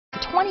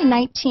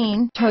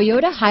2019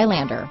 Toyota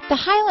Highlander. The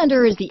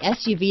Highlander is the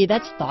SUV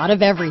that's thought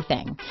of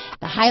everything.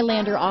 The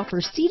Highlander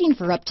offers seating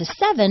for up to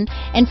 7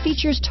 and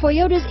features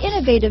Toyota's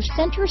innovative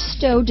center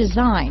stow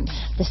design.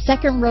 The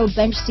second row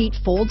bench seat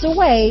folds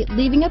away,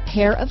 leaving a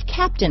pair of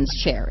captain's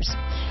chairs.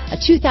 A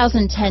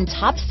 2010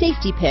 top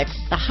safety pick,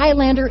 the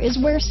Highlander is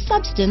where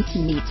substance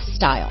meets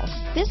style.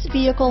 This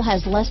vehicle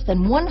has less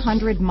than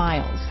 100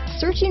 miles.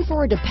 Searching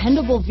for a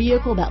dependable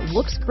vehicle that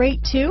looks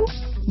great too?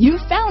 You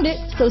found it,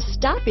 so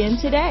stop in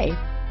today.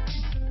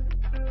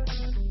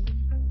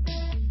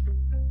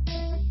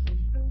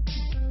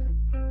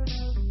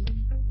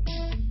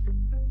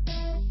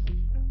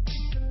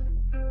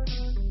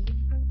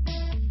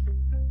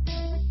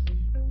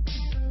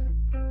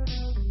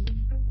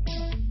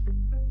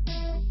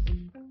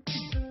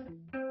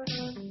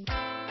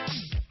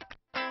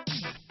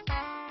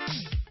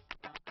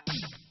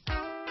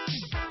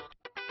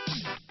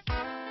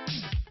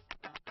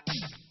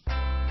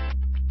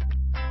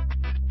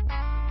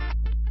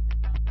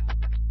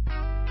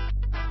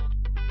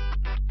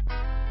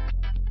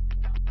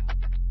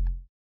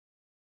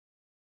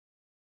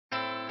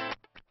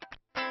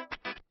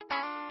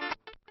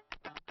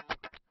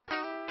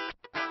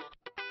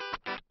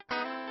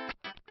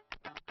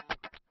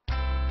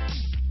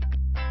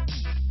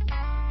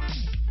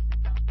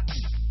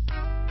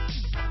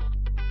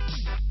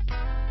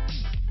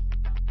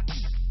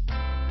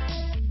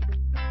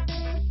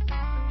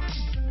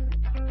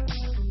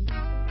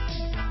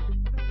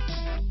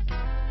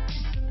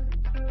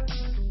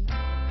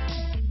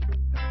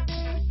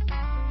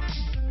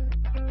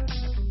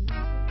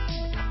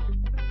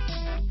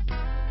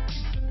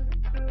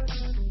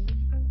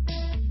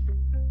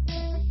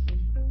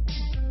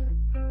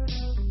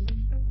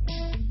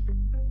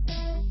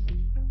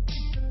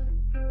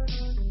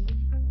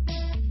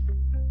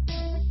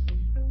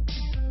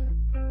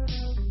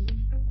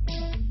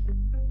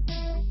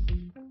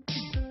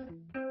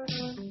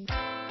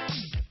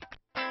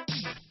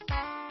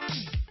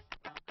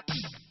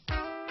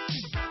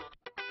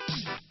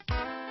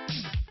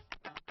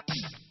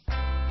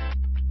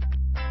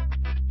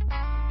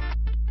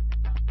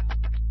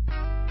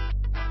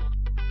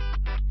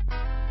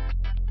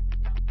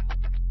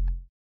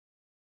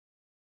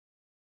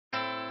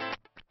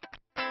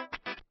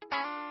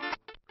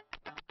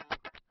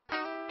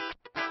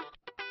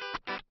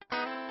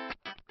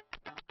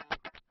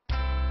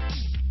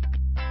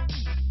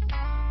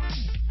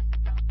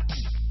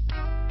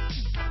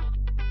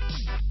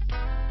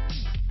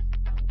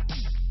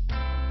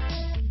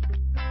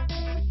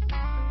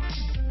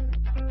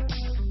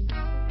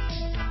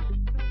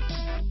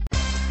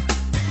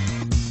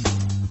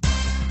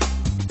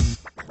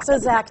 So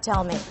Zach,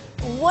 tell me,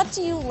 what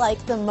do you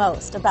like the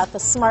most about the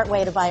smart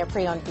way to buy a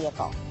pre-owned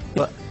vehicle?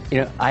 Well,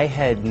 I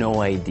had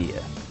no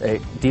idea a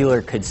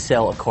dealer could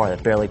sell a car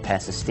that barely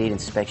passed a state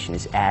inspection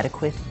is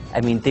adequate.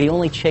 I mean, they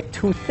only check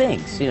 2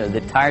 things.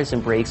 The tires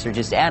and brakes are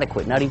just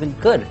adequate, not even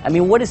good. I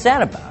mean, what is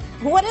that about?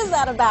 What is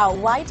that about?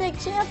 Why take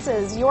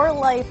chances? Your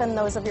life and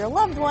those of your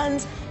loved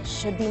ones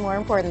should be more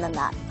important than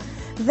that.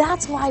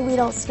 That's why we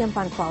don't skimp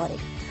on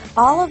quality.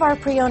 All of our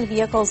pre-owned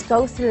vehicles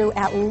go through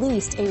at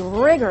least a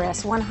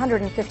rigorous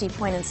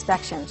 150-point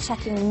inspection,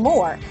 checking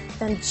more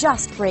than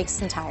just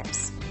brakes and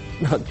tires.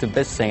 The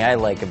best thing I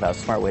like about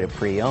Smart Way to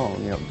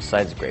Pre-Own,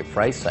 besides the great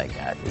price I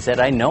got, is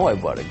that I know I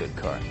bought a good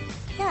car.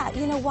 Yeah,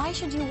 why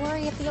should you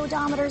worry if the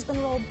odometer's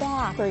been rolled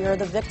back, or you're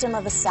the victim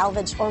of a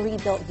salvaged or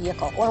rebuilt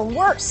vehicle, or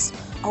worse,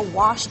 a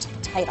washed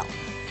title?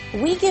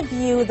 We give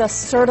you the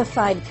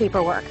certified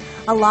paperwork,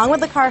 along with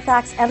the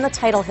Carfax and the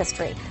title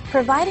history,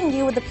 providing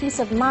you with the peace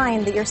of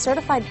mind that your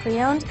certified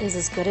pre-owned is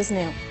as good as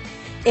new.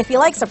 If you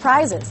like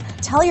surprises,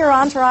 tell your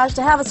entourage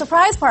to have a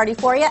surprise party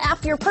for you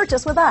after your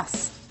purchase with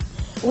us.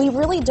 We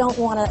really don't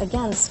want to,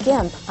 again,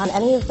 skimp on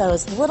any of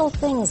those little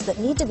things that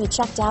need to be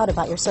checked out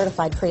about your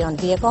certified pre-owned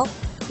vehicle.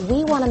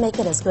 We want to make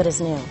it as good as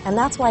new, and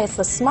that's why it's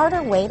the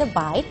smarter way to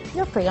buy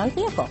your pre-owned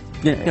vehicle.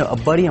 A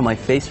buddy on my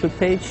Facebook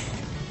page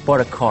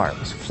bought a car,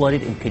 was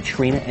flooded in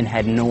Katrina, and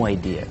had no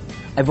idea.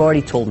 I've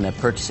already told him that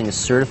purchasing a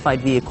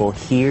certified vehicle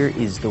here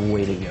is the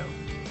way to go.